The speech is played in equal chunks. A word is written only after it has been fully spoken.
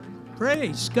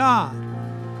Praise God.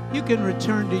 You can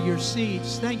return to your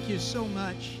seats. Thank you so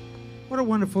much. What a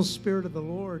wonderful Spirit of the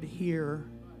Lord here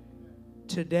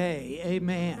today.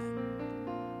 Amen.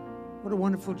 What a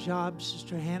wonderful job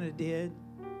Sister Hannah did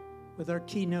with our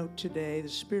keynote today. The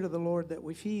Spirit of the Lord that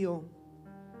we feel,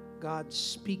 God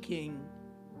speaking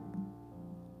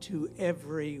to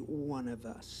every one of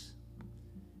us.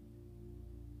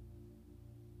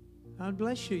 God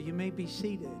bless you. You may be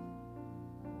seated.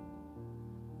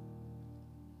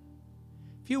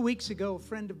 A few weeks ago, a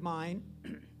friend of mine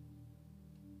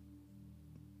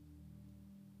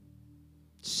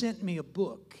sent me a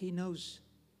book. He knows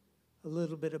a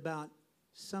little bit about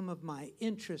some of my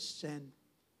interests, and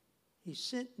he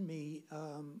sent me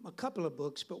a couple of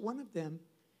books, but one of them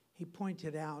he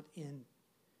pointed out in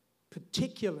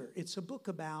particular. It's a book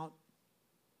about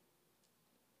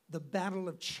the Battle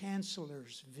of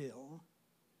Chancellorsville,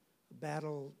 a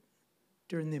battle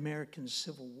during the American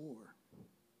Civil War.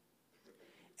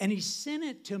 And he sent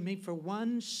it to me for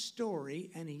one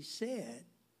story, and he said,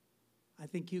 I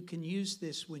think you can use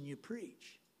this when you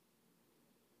preach.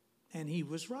 And he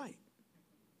was right.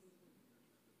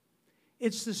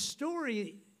 It's the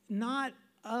story not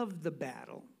of the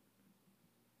battle,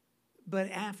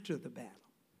 but after the battle.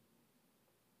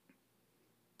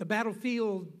 The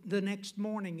battlefield the next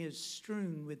morning is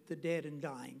strewn with the dead and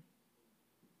dying.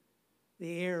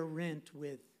 The air rent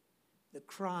with the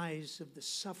cries of the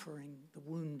suffering, the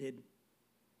wounded.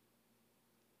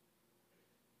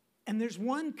 And there's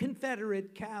one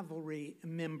Confederate cavalry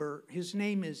member. His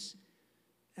name is,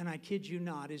 and I kid you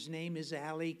not, his name is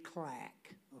Allie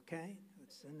Clack. Okay?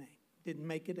 That's the name. Didn't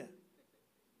make it up.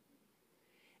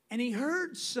 And he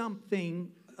heard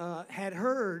something, had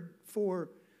heard for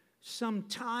some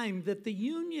time that the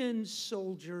Union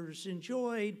soldiers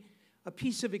enjoyed a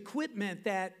piece of equipment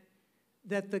that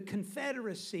the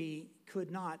Confederacy could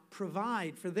not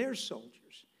provide for their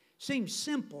soldiers. Seems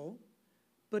simple,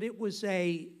 but it was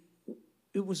a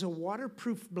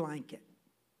waterproof blanket.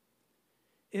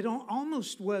 It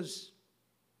almost was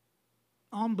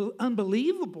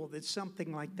unbelievable that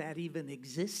something like that even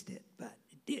existed, but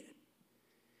it did.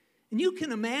 And you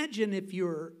can imagine if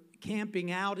you're camping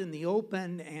out in the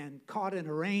open and caught in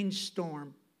a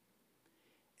rainstorm,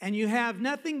 and you have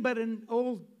nothing but an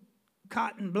old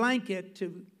cotton blanket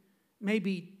to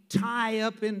maybe tie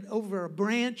up in over a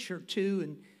branch or two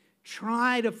and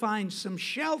try to find some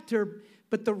shelter,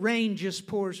 but the rain just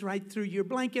pours right through your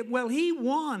blanket. Well, he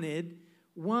wanted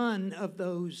one of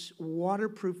those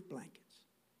waterproof blankets.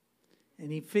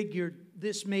 And he figured,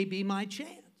 this may be my chance.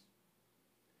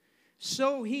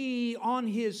 So he, on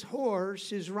his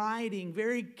horse, is riding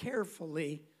very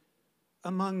carefully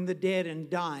among the dead and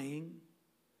dying,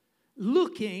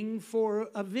 looking for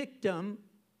a victim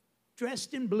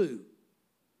dressed in blue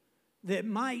that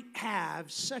might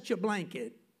have such a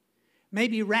blanket,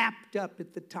 maybe wrapped up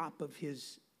at the top of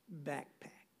his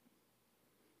backpack.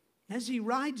 As he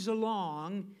rides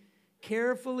along,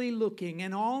 carefully looking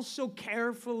and also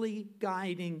carefully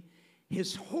guiding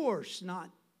his horse not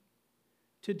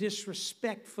to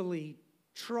disrespectfully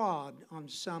trod on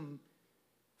some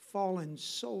fallen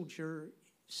soldier,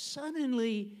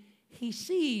 suddenly he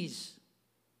sees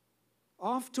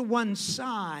off to one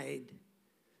side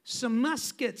some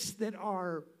muskets that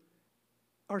are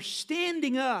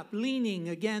standing up, leaning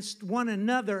against one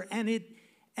another, and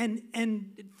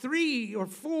 3 or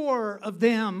 4 of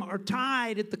them are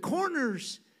tied at the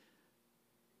corners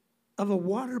of a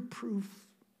waterproof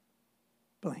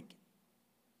blanket.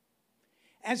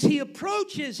 As he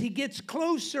approaches, he gets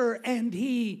closer and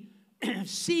he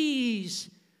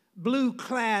sees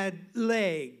blue-clad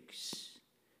legs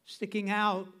sticking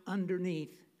out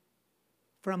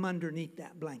from underneath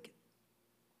that blanket.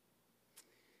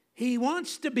 He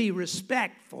wants to be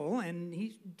respectful,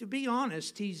 and to be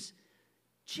honest, he's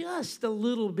just a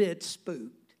little bit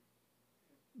spooked.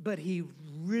 But he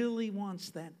really wants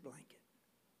that blanket.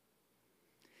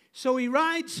 So he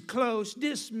rides close,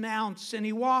 dismounts, and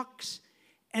he walks,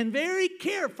 and very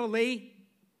carefully,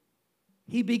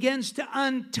 he begins to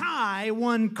untie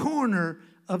one corner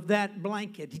of that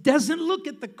blanket. He doesn't look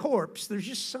at the corpse. There's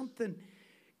just something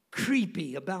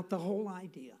creepy about the whole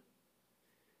idea.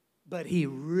 But he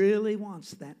really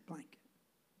wants that blanket.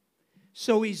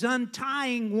 So he's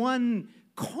untying one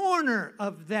corner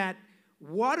of that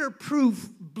waterproof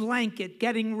blanket,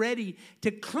 getting ready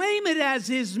to claim it as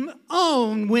his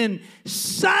own, when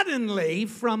suddenly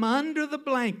from under the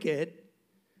blanket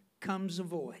comes a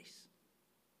voice.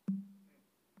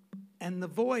 And the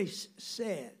voice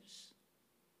says,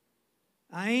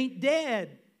 I ain't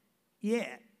dead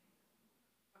yet.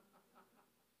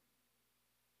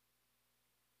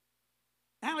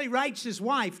 Allie writes his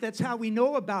wife. That's how we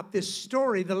know about this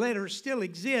story. The letter still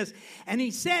exists. And he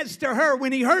says to her,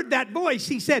 when he heard that voice,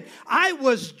 he said, I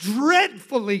was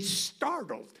dreadfully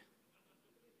startled.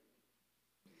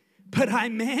 But I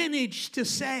managed to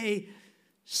say,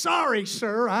 sorry,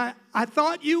 sir, I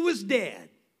thought you was dead.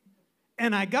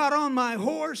 And I got on my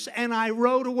horse and I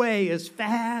rode away as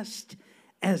fast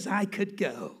as I could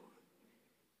go.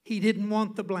 He didn't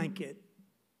want the blanket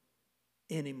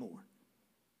anymore.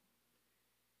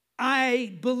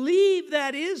 I believe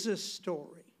that is a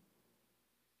story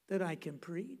that I can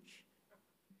preach.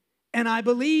 And I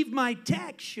believe my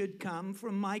text should come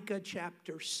from Micah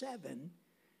chapter 7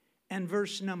 and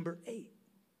verse number 8.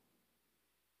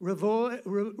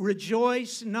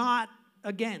 Rejoice not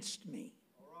against me,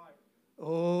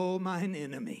 O mine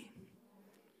enemy.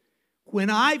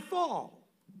 When I fall,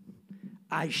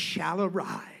 I shall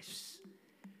arise.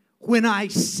 When I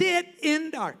sit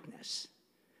in darkness,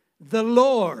 the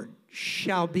Lord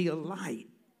shall be a light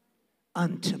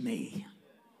unto me.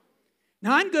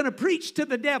 Now I'm going to preach to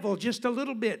the devil just a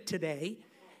little bit today.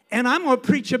 And I'm going to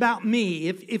preach about me.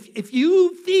 If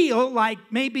you feel like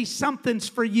maybe something's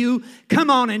for you, come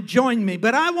on and join me.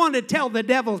 But I want to tell the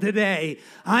devil today,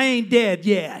 I ain't dead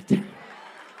yet.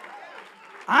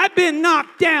 I've been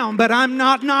knocked down, but I'm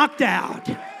not knocked out.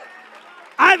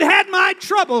 I've had my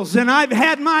troubles and I've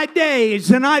had my days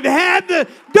and I've had the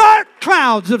dark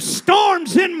clouds of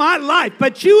storms in my life.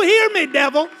 But you hear me,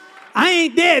 devil, I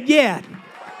ain't dead yet.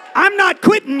 I'm not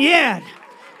quitting yet.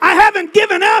 I haven't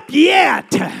given up yet.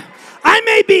 I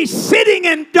may be sitting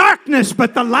in darkness,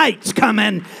 but the light's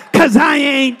coming because I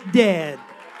ain't dead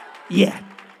yet.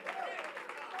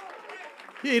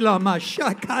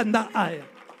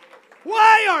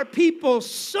 Why are people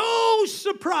so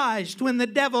surprised when the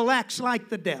devil acts like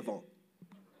the devil?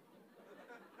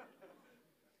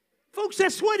 Folks,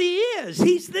 that's what he is.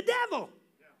 He's the devil.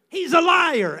 He's a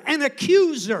liar, an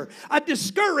accuser, a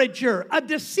discourager, a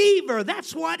deceiver.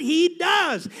 That's what he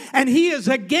does. And he is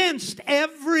against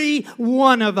every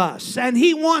one of us. And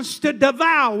he wants to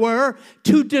devour,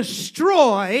 to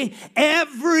destroy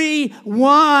every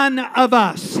one of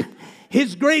us.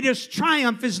 His greatest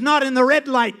triumph is not in the red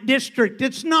light district.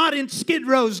 It's not in Skid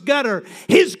Row's gutter.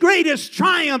 His greatest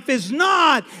triumph is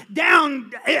not down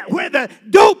where the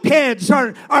dope heads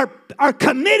are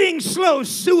committing slow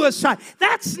suicide.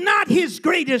 That's not his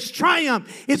greatest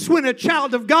triumph. It's when a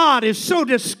child of God is so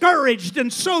discouraged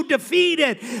and so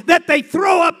defeated that they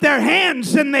throw up their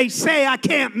hands and they say, I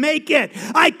can't make it.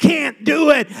 I can't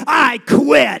do it. I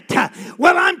quit.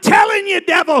 Well, I'm telling you,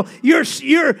 devil, you're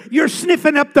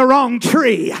sniffing up the wrong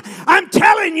tree. I'm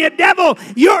telling you, devil,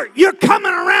 you're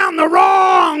coming around the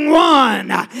wrong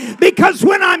one. Because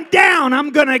when I'm down, I'm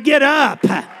going to get up.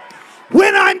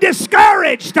 When I'm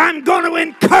discouraged, I'm going to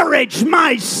encourage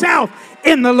myself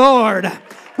in the Lord.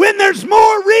 When there's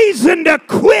more reason to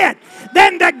quit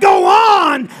than to go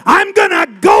on, I'm going to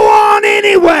go on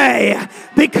anyway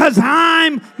because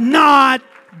I'm not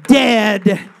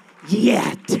dead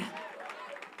yet.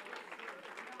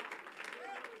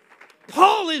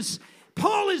 Paul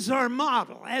is our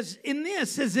model, as in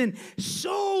this, as in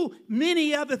so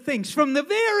many other things. From the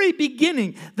very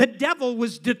beginning, the devil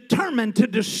was determined to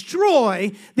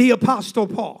destroy the Apostle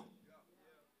Paul.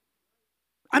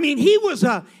 I mean, he was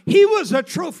a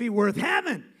trophy worth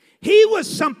having. He was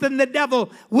something the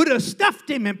devil would have stuffed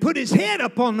him and put his head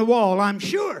up on the wall, I'm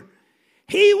sure.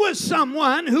 He was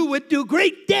someone who would do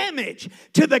great damage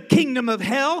to the kingdom of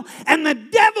hell, and the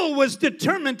devil was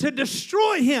determined to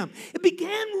destroy him. It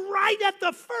began right at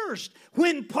the first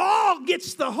when Paul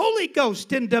gets the Holy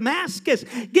Ghost in Damascus,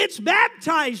 gets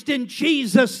baptized in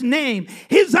Jesus' name.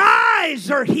 His eyes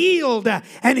are healed,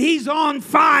 and he's on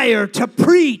fire to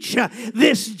preach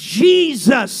this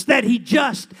Jesus that he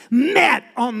just met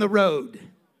on the road.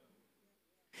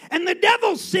 And the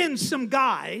devil sends some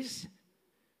guys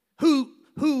who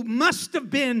must have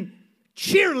been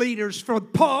cheerleaders for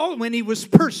Paul when he was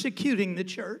persecuting the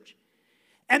church.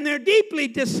 And they're deeply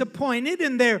disappointed,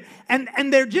 and they're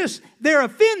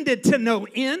offended to no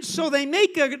end. So they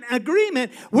make an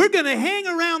agreement. We're going to hang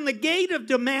around the gate of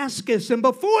Damascus, and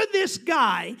before this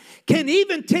guy can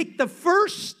even take the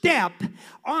first step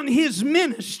on his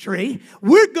ministry,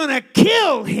 we're going to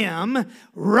kill him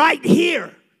right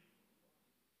here.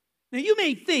 Now you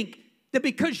may think that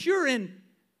because you're in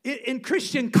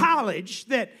Christian college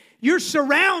that you're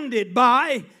surrounded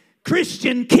by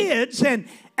Christian kids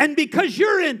and because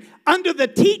you're under the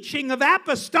teaching of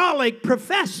apostolic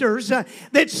professors,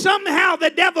 that somehow the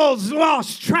devil's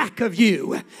lost track of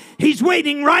you. He's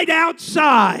waiting right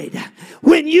outside.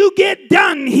 When you get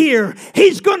done here,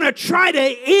 he's going to try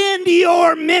to end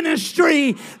your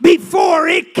ministry before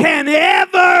it can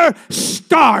ever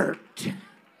start.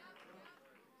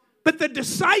 But the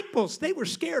disciples, they were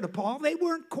scared of Paul. They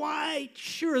weren't quite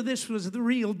sure this was the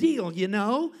real deal, you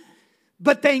know.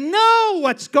 But they know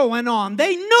what's going on.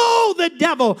 They know the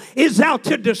devil is out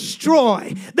to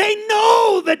destroy. They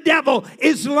know the devil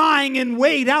is lying in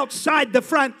wait outside the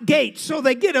front gate. So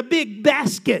they get a big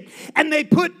basket and they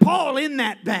put Paul in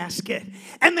that basket.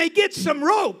 And they get some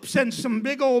ropes and some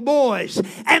big old boys.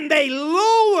 And they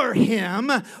lower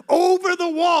him over the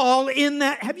wall in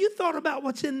that. Have you thought about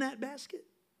what's in that basket?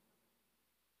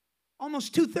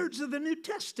 Almost 2/3 of the New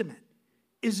Testament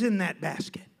is in that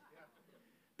basket.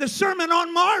 The Sermon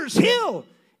on Mars Hill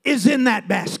is in that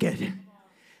basket.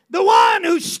 The one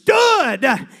who stood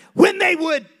when they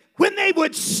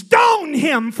would stone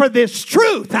him for this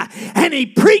truth, and he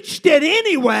preached it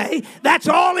anyway, that's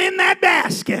all in that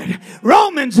basket.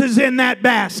 Romans is in that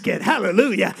basket.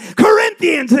 Hallelujah.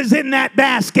 Corinthians is in that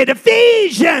basket.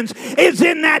 Ephesians is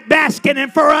in that basket.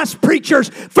 And for us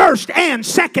preachers, 1st and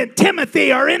 2nd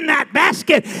Timothy are in that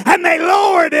basket. And they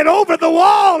lowered it over the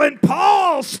wall, and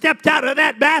Paul stepped out of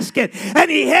that basket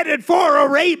and he headed for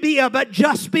Arabia. But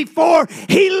just before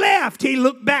he left, he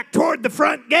looked back toward the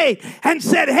front gate and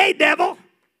said, "Hey, devil,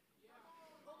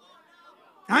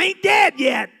 I ain't dead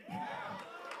yet.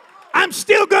 I'm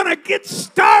still going to get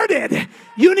started."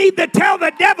 You need to tell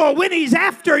the devil when he's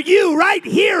after you right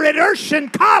here at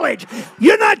Urshan College,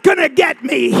 "You're not going to get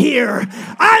me here.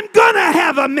 I'm going to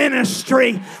have a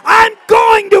ministry. I'm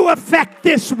going to affect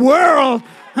this world.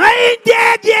 I ain't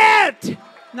dead yet."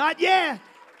 Not yet.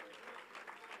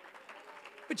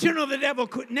 But you know, the devil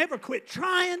never quit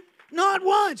trying. Not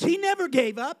once. He never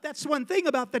gave up. That's one thing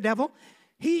about the devil.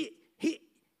 He's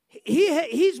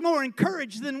more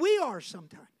encouraged than we are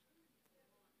sometimes.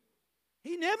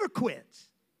 He never quits.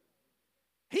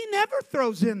 He never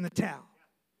throws in the towel.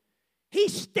 He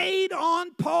stayed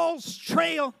on Paul's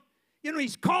trail. You know,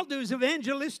 he's called to his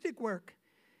evangelistic work.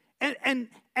 And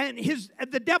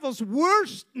the devil's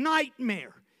worst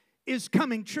nightmare is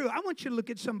coming true. I want you to look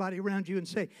at somebody around you and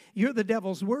say, "You're the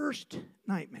devil's worst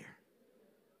nightmare."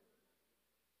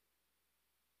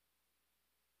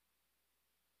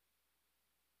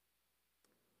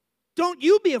 Don't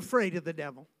you be afraid of the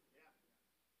devil.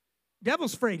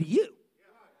 Devil's afraid of you.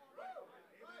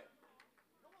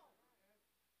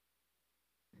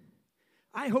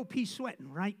 I hope he's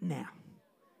sweating right now.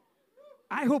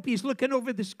 I hope he's looking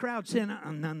over this crowd saying,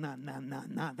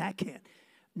 no, that can't.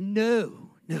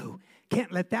 No,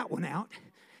 can't let that one out.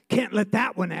 Can't let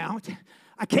that one out.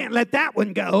 I can't let that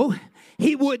one go.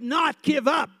 He would not give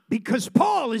up because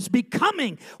Paul is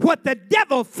becoming what the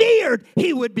devil feared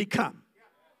he would become.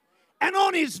 And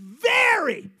on his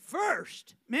very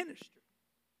first ministry,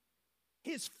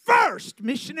 his first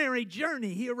missionary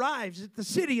journey, he arrives at the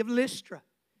city of Lystra.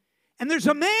 And there's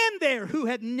a man there who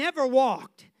had never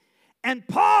walked. And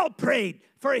Paul prayed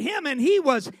for him, and he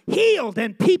was healed,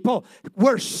 and people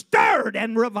were stirred,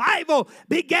 and revival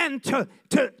began to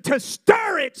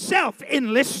stir itself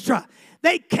in Lystra.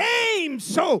 They came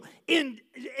so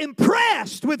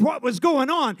impressed with what was going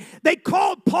on. They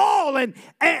called Paul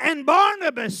and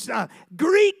Barnabas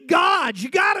Greek gods.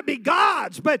 You got to be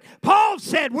gods. But Paul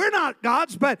said, "We're not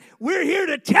gods, but we're here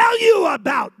to tell you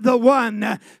about the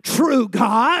one true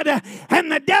God."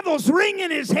 And the devil's wringing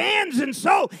his hands, and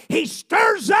so he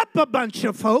stirs up a bunch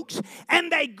of folks,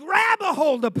 and they grab a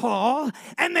hold of Paul,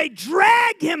 and they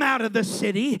drag him out of the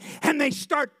city, and they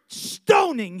start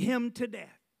stoning him to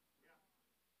death.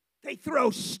 They throw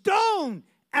stone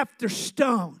after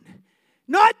stone.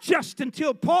 Not just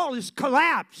until Paul is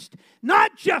collapsed.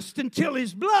 Not just until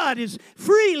his blood is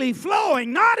freely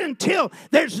flowing. Not until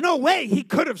there's no way he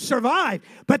could have survived.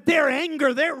 But their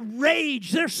anger, their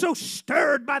rage, they're so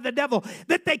stirred by the devil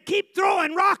that they keep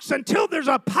throwing rocks until there's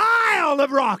a pile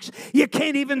of rocks. You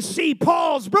can't even see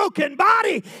Paul's broken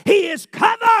body. He is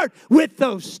covered with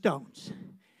those stones.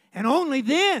 And only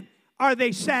then are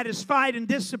they satisfied and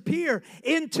disappear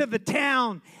into the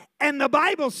town. And the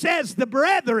Bible says the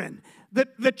brethren,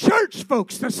 the church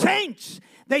folks, the saints,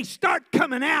 they start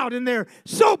coming out and they're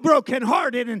so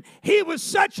brokenhearted. And he was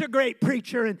such a great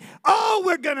preacher. And oh,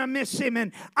 we're going to miss him.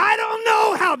 And I don't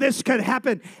know how this could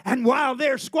happen. And while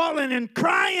they're squalling and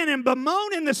crying and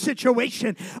bemoaning the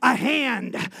situation,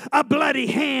 a bloody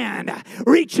hand,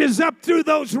 reaches up through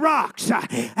those rocks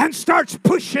and starts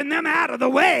pushing them out of the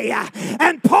way.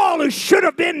 And Paul, who should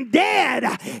have been dead,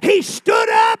 he stood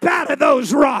up out of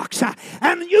those rocks.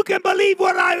 And you can believe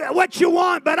what you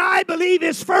want, but I believe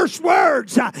his first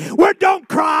words were, "Don't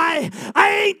cry. I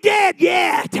ain't dead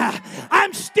yet.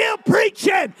 I'm still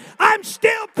preaching. I'm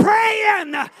still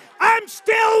praying. I'm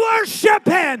still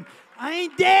worshiping. I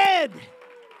ain't dead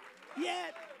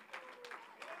yet."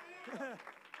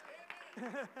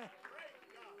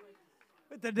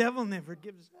 But the devil never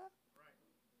gives up.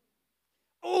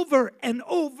 Over and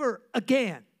over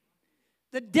again,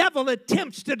 the devil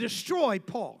attempts to destroy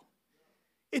Paul.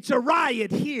 It's a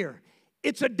riot here.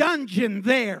 It's a dungeon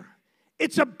there.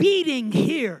 It's a beating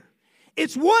here.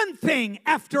 It's one thing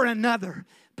after another.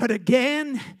 But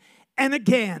again and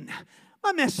again.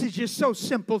 My message is so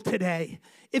simple today.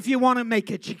 If you want to make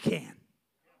it, you can.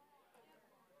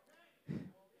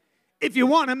 If you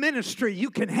want a ministry,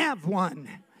 you can have one.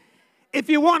 If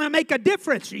you want to make a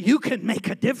difference, you can make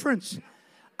a difference.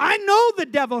 I know the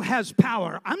devil has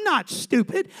power. I'm not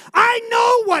stupid. I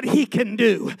know what he can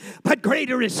do. But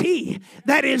greater is he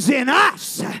that is in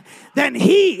us than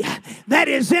he that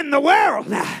is in the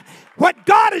world. What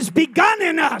God has begun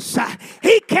in us,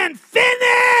 he can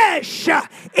finish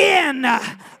in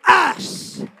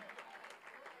us.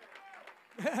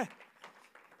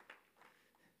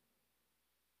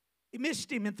 He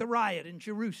missed him at the riot in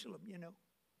Jerusalem, you know.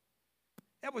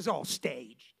 That was all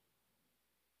staged.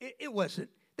 It wasn't.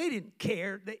 They didn't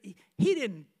care. He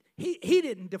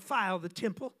didn't defile the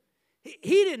temple.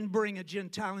 He didn't bring a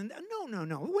Gentile in. No.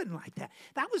 It wasn't like that.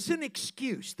 That was an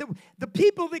excuse. The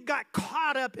people that got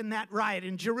caught up in that riot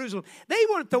in Jerusalem, they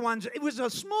weren't the ones. It was a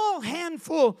small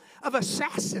handful of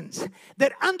assassins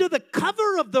that under the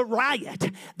cover of the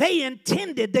riot, they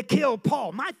intended to kill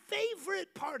Paul. My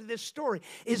favorite part of this story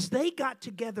is they got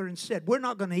together and said, "We're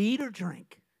not going to eat or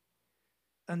drink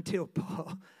until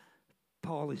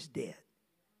Paul is dead."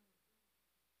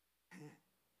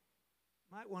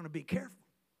 Might want to be careful.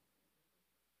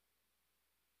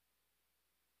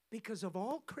 Because of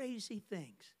all crazy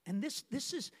things. And this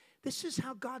is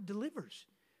how God delivers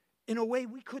in a way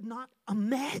we could not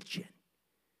imagine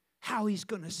how he's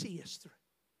going to see us through.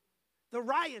 The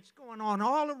riots going on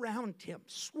all around him,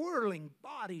 swirling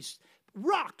bodies,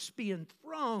 rocks being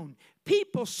thrown,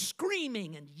 people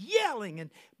screaming and yelling, and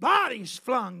bodies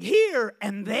flung here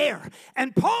and there.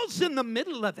 And Paul's in the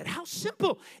middle of it. How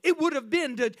simple it would have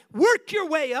been to work your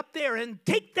way up there and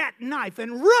take that knife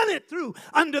and run it through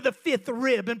under the fifth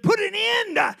rib and put an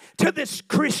end to this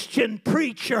Christian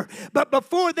preacher. But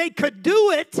before they could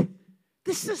do it,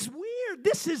 this is weird.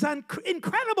 This is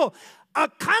incredible. A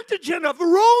contingent of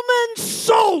Roman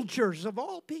soldiers of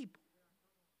all people.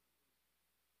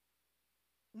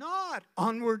 Not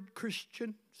onward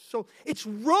Christian. So it's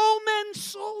Roman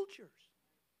soldiers.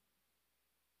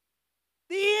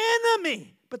 The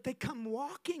enemy. But they come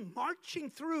walking, marching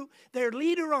through, their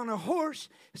leader on a horse.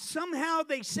 Somehow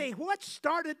they say, "What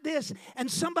started this?"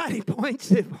 And somebody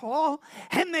points at Paul.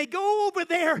 And they go over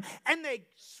there and they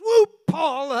swoop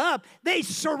Paul up. They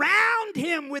surround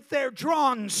him with their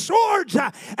drawn swords.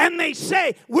 And they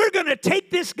say, "We're going to take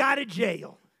this guy to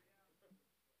jail."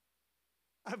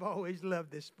 I've always loved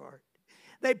this part.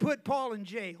 They put Paul in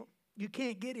jail. You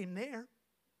can't get him there.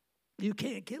 You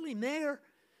can't kill him there.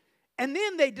 And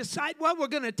then they decide, well, we're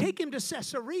going to take him to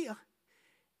Caesarea,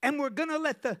 and we're going to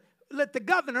let the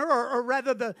governor, or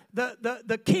rather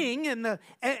the king and the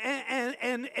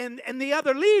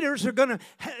other leaders we're going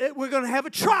to have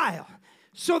a trial.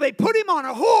 So they put him on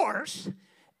a horse,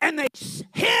 and they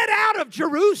head out of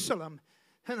Jerusalem.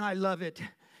 And I love it.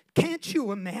 Can't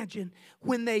you imagine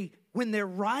when they're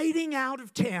riding out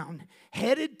of town,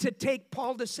 headed to take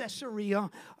Paul to Caesarea,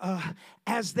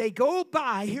 as they go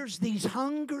by, here's these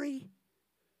hungry,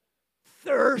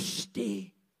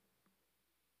 thirsty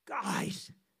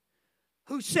guys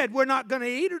who said, "We're not going to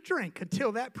eat or drink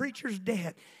until that preacher's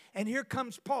dead." And here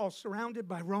comes Paul, surrounded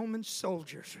by Roman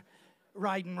soldiers,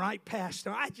 riding right past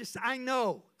him. I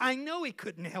know he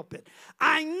couldn't help it.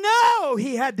 I know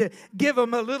he had to give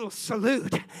him a little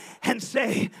salute and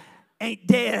say, "Ain't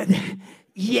dead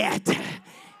yet.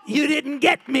 You didn't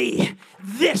get me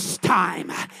this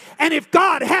time. And if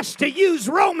God has to use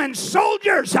Roman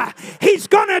soldiers, He's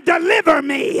going to deliver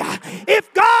me.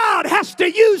 If God has to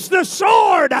use the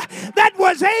sword that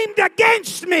was aimed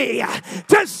against me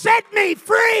to set me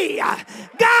free,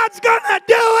 God's going to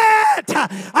do it.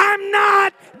 I'm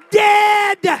not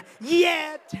dead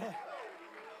yet.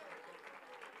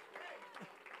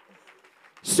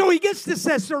 So he gets to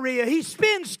Caesarea. He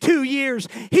spends 2 years.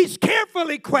 He's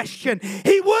carefully questioned.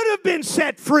 He would have been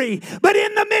set free. But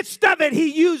in the midst of it,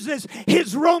 he uses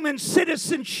his Roman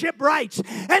citizenship rights.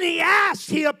 And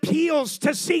he appeals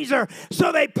to Caesar.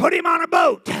 So they put him on a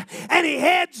boat. And he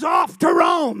heads off to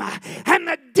Rome. And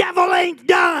the devil ain't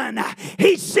done.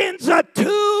 He sends a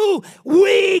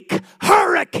 2-week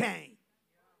hurricane.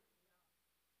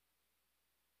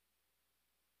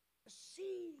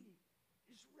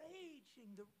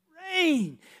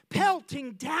 Rain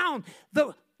pelting down.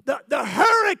 The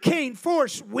hurricane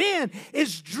force wind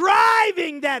is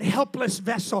driving that helpless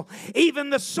vessel. Even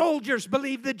the soldiers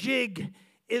believe the jig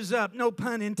is up, no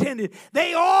pun intended.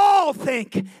 They all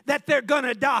think that they're going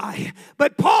to die.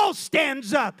 But Paul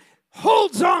stands up,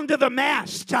 holds on to the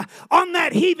mast on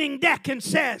that heaving deck and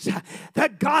says, the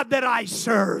God that I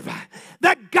serve,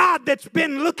 the God that's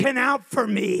been looking out for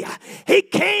me, He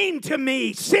came to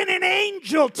me, sent an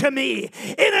angel to me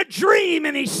in a dream,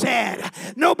 and He said,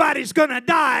 nobody's going to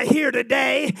die here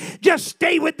today. Just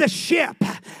stay with the ship.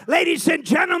 Ladies and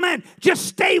gentlemen, just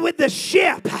stay with the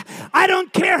ship. I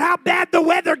don't care how bad the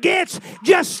weather gets,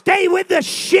 just stay with the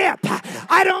ship.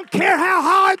 I don't care how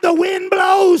hard the wind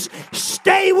blows,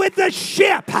 stay with the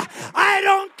ship. I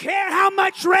don't care how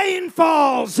much rain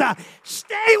falls,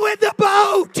 stay with the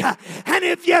boat. And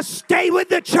if you stay with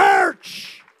the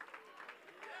church,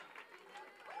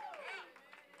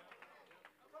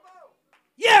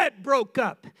 yeah, it broke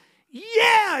up.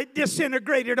 Yeah, it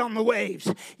disintegrated on the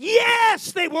waves.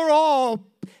 Yes, they were all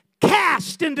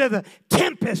cast into the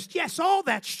tempest. Yes, all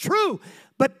that's true.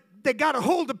 But they got a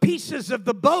hold of pieces of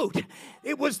the boat.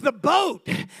 It was the boat,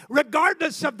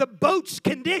 regardless of the boat's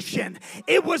condition.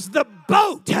 It was the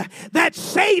boat that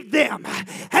saved them.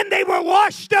 And they were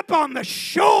washed up on the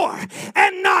shore.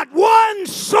 And not one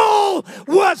soul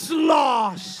was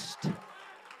lost.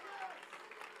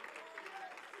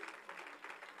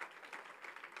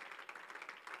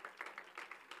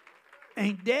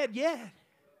 Ain't dead yet.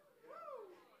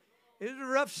 It was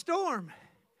a rough storm.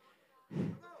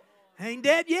 Ain't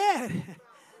dead yet.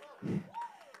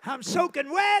 I'm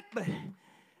soaking wet, but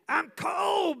I'm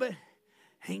cold, but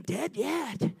ain't dead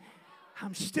yet.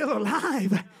 I'm still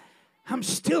alive. I'm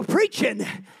still preaching.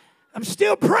 I'm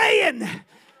still praying.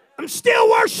 I'm still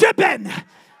worshiping.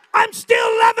 I'm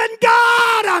still loving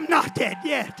God. I'm not dead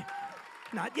yet.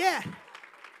 Not yet.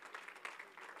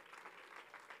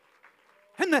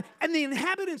 And the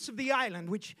inhabitants of the island,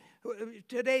 which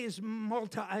today is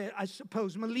Malta, I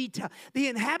suppose, Melita. The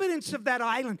inhabitants of that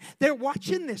island, they're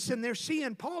watching this and they're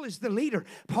seeing Paul is the leader.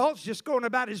 Paul's just going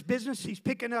about his business. He's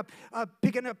picking up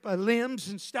limbs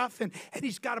and stuff, and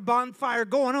he's got a bonfire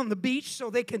going on the beach so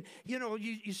they can,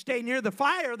 you stay near the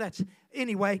fire.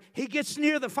 Anyway, he gets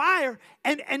near the fire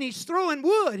and he's throwing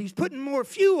wood. He's putting more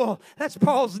fuel. That's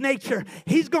Paul's nature.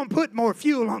 He's going to put more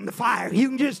fuel on the fire. You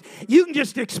can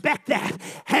just expect that.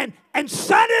 And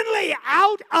suddenly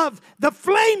out of the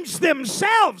flames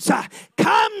themselves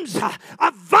comes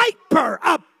a viper,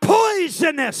 a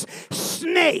poisonous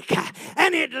snake,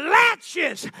 and it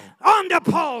latches onto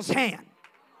Paul's hand.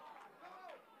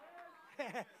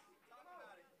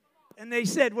 And they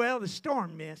said, well, the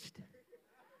storm missed,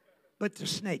 but the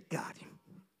snake got him.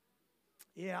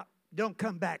 Yeah, don't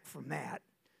come back from that.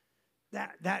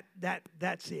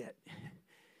 That's it.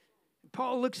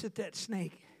 Paul looks at that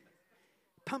snake,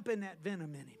 pumping that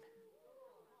venom in him.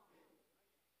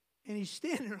 And he's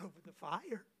standing over the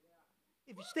fire.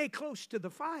 If you stay close to the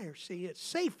fire, see, it's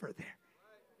safer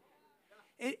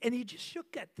there. And he just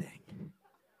shook that thing.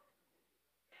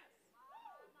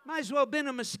 Might as well have been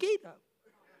a mosquito.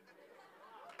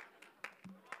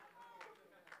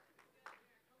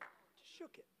 Just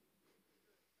shook it.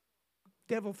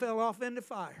 Devil fell off into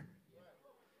fire.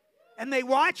 And they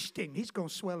watched him. He's going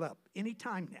to swell up any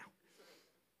time now.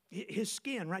 His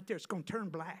skin right there is going to turn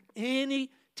black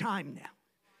any time now.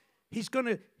 He's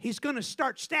going to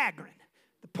start staggering.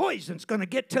 The poison's going to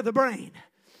get to the brain.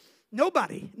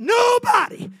 Nobody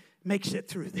makes it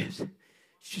through this.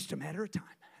 It's just a matter of time.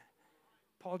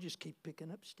 Paul just keep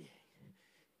picking up stick.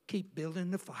 Keep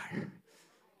building the fire.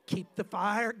 Keep the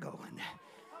fire going.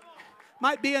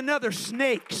 Might be another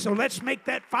snake, so let's make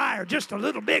that fire just a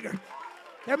little bigger.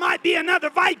 There might be another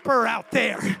viper out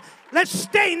there. Let's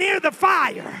stay near the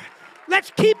fire. Let's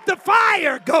keep the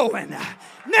fire going.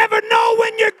 Never know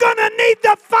when you're going to need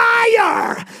the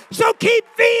fire. So keep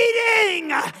feeding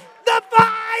the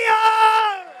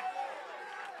fire.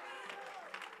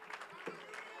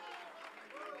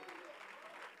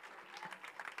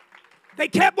 They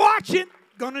kept watching.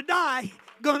 Gonna die.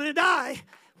 Gonna die.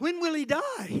 When will he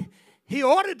die? He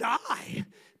ought to die.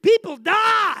 People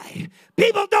die.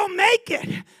 People don't make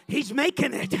it. He's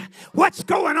making it. What's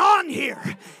going on here?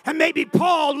 And maybe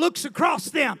Paul looks across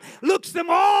them, looks them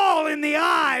all in the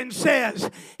eye and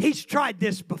says, he's tried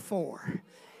this before.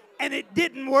 And it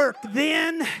didn't work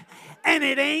then, and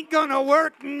it ain't gonna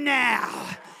work now.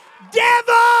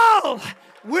 Devil!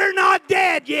 We're not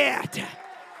dead yet.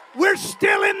 We're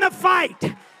still in the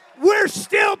fight. We're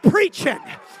still preaching.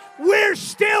 We're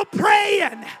still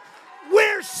praying.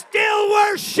 We're still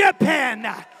worshiping.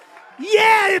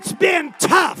 Yeah, it's been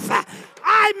tough.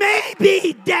 I may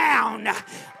be down,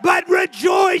 but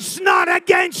rejoice not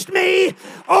against me,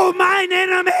 O mine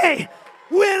enemy.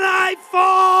 When I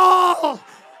fall,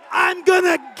 I'm going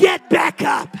to get back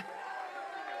up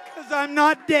because I'm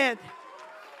not dead.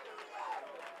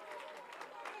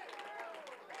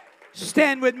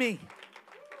 Stand with me.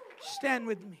 Stand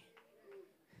with me.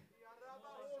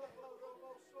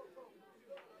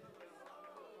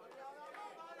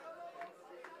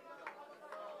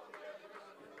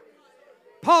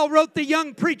 Paul wrote the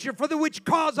young preacher, for the which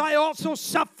cause I also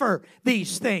suffer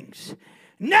these things.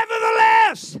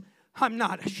 Nevertheless, I'm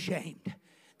not ashamed.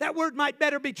 That word might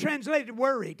better be translated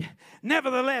worried.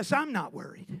 Nevertheless, I'm not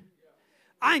worried.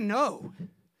 I know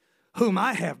whom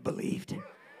I have believed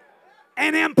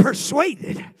and am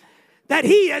persuaded that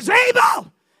he is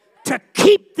able to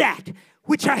keep that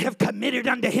which I have committed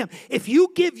unto him. If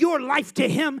you give your life to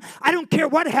him, I don't care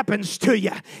what happens to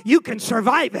you. You can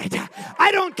survive it.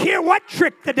 I don't care what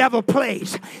trick the devil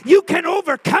plays. You can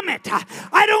overcome it.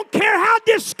 I don't care how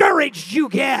discouraged you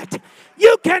get.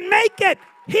 You can make it.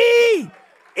 He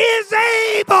is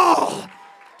able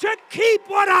to keep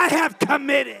what I have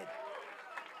committed.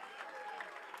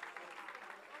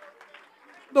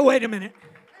 But wait a minute.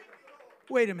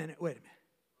 Wait a minute. Wait a minute.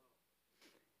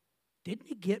 Didn't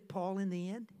he get Paul in the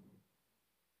end?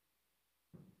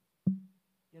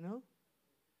 You know?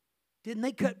 Didn't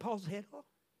they cut Paul's head off?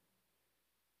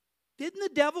 Didn't the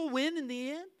devil win in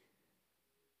the end?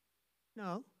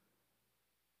 No.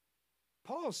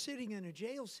 Paul's sitting in a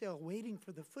jail cell waiting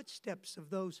for the footsteps of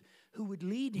those who would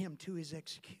lead him to his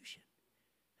execution.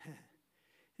 And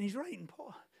he's writing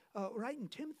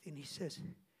Timothy, and he says,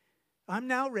 I'm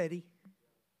now ready.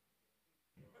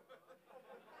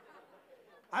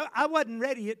 I wasn't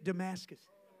ready at Damascus.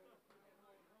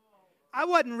 I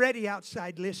wasn't ready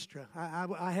outside Lystra.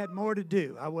 I had more to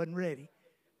do. I wasn't ready.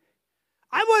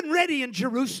 I wasn't ready in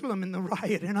Jerusalem in the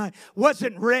riot, and I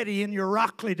wasn't ready in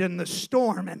Euroclid in the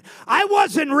storm, and I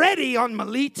wasn't ready on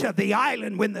Melita, the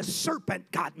island, when the serpent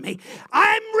got me.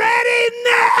 I'm ready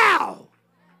now.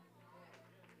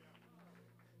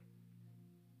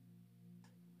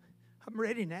 I'm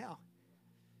ready now.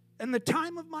 And the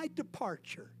time of my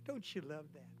departure, don't you love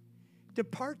that?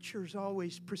 Departures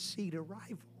always precede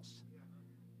arrivals.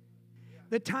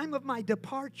 The time of my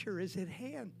departure is at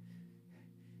hand.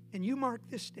 And you mark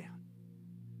this down.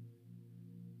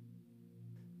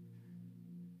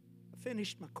 I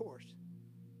finished my course.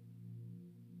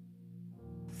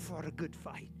 Fought a good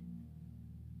fight.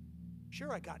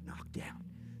 Sure, I got knocked down,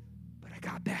 but I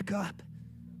got back up.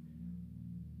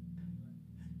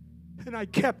 And I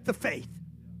kept the faith.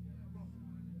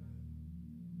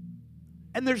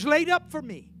 And there's laid up for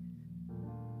me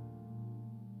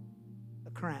a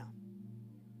crown.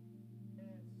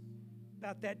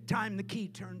 About that time, the key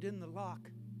turned in the lock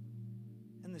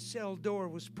and the cell door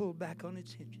was pulled back on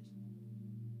its hinges.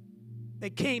 They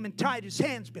came and tied his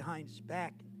hands behind his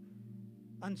back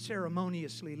and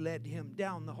unceremoniously led him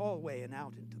down the hallway and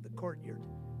out into the courtyard.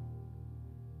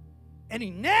 And he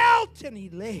knelt and he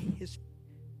lay his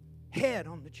head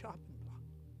on the chopping block.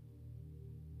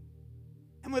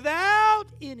 And without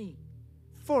any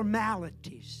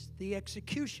formalities, the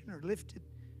executioner lifted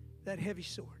that heavy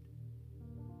sword.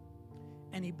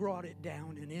 And he brought it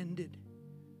down and ended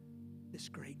this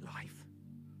great life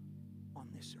on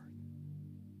this earth.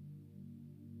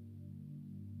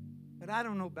 But I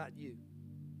don't know about you.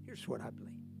 Here's what I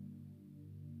believe.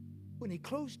 When he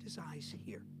closed his eyes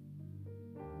here,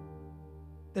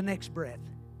 the next breath,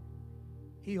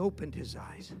 he opened his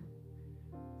eyes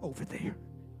over there.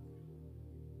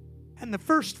 And the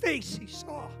first face he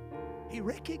saw, he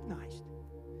recognized.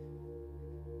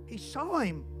 He saw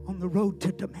him on the road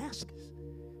to Damascus.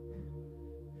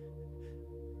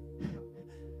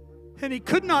 And he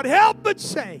could not help but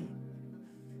say,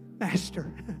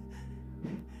 Master.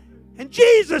 And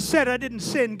Jesus said, I didn't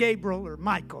send Gabriel or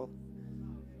Michael.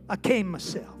 I came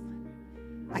myself.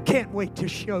 I can't wait to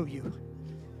show you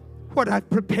what I've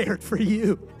prepared for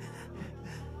you.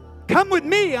 Come with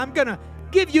me. I'm going to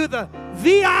give you the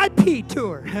VIP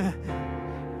tour.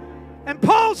 And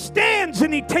Paul stands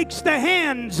and he takes the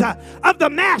hands of the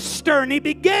Master and he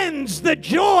begins the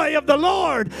joy of the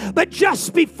Lord. But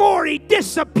just before he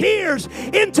disappears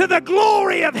into the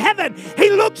glory of heaven, he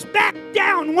looks back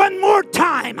down one more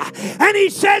time and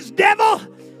he says, devil,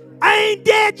 I ain't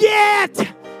dead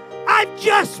yet. I've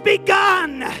just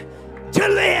begun to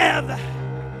live.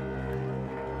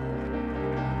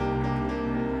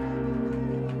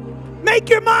 Make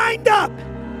your mind up.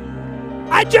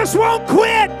 I just won't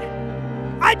quit.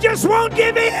 I just won't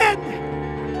give in.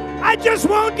 I just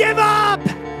won't give up.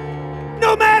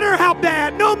 No matter how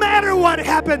bad, no matter what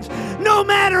happens, no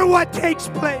matter what takes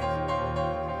place.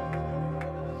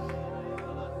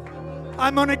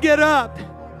 I'm going to get up.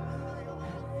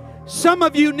 Some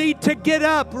of you need to get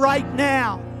up right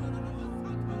now.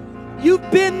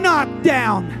 You've been knocked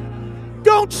down.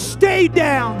 Don't stay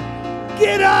down.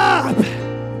 Get up.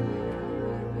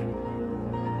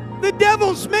 The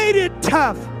devil's made it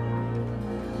tough.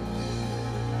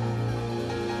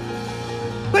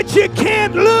 But you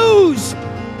can't lose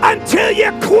until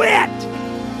you quit.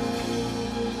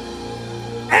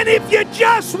 And if you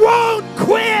just won't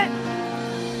quit,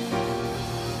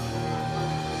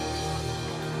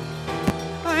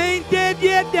 I ain't dead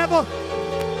yet, devil.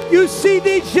 You see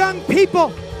these young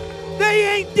people,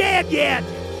 they ain't dead yet.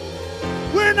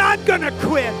 We're not gonna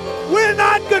quit. We're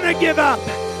not gonna give up.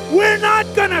 We're not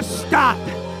gonna stop.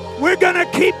 We're gonna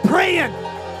keep praying.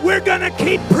 We're gonna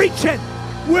keep preaching.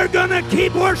 We're gonna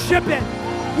keep worshiping.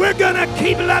 We're gonna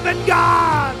keep loving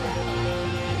God.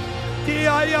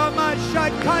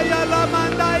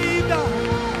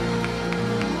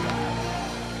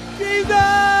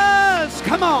 Jesus,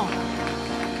 come on.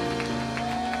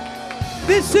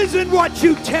 This isn't what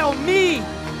you tell me.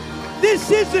 This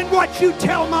isn't what you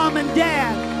tell mom and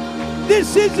dad.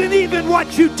 This isn't even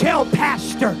what you tell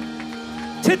pastor.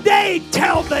 Today,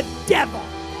 tell the devil.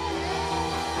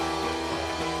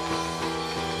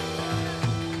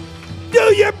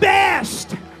 Do your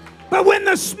best. But when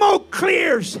the smoke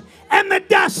clears and the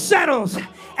dust settles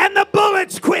and the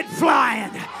bullets quit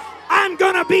flying, I'm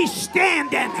going to be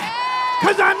standing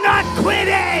because I'm not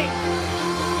quitting.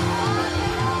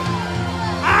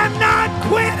 I'm not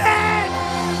quitting.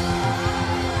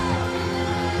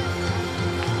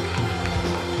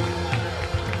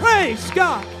 Praise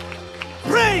God.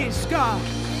 Praise God.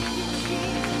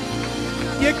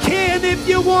 You can if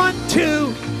you want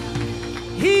to.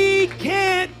 He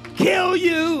can't kill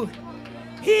you.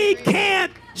 He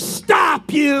can't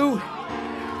stop you.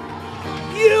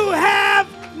 You have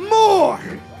more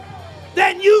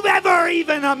than you've ever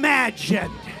even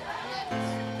imagined.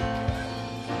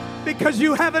 Because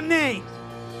you have a name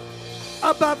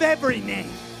above every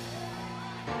name.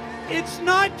 It's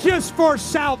not just for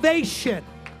salvation.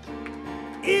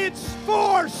 It's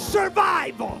for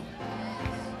survival.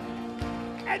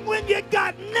 And when you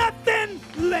got nothing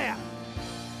left,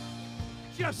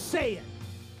 just say it.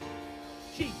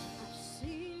 Jesus.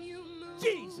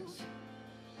 Jesus.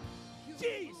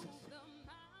 Jesus.